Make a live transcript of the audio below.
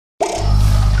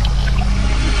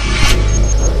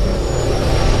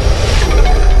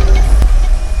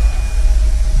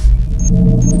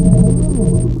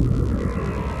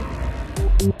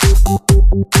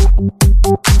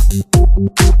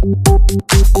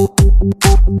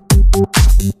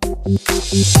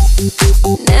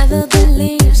Never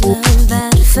believed love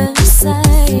at first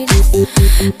sight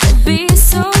could be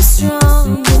so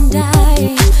strong, and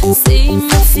I see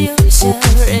my future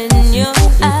in your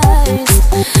eyes.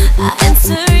 I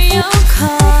answer your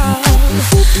call,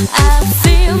 I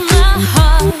feel my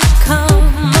heart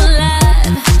come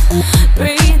alive,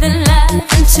 breathing life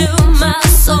into my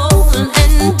soul,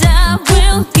 and I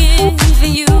will give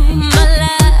you my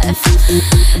life,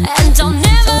 and I'll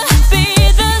never be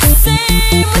the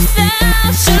same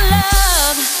without your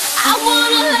love. I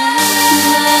wanna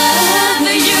love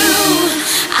you,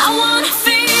 I wanna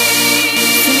feel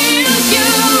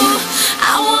you,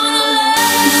 I wanna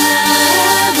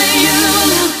love you,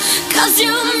 'cause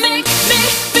you make me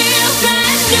feel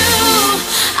brand new.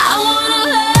 I wanna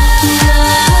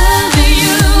love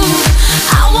you,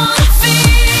 I wanna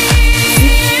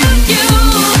feel you,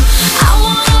 I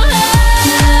wanna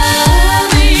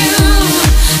love you,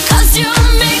 'cause you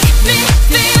make me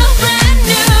feel brand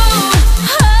new.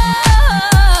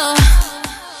 Oh.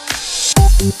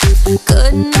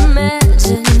 Couldn't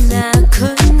imagine I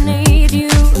could need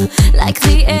you like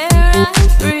the air I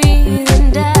breathe,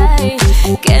 and I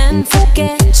can't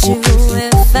forget you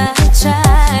if I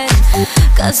tried,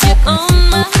 'cause you own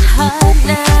my heart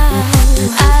now.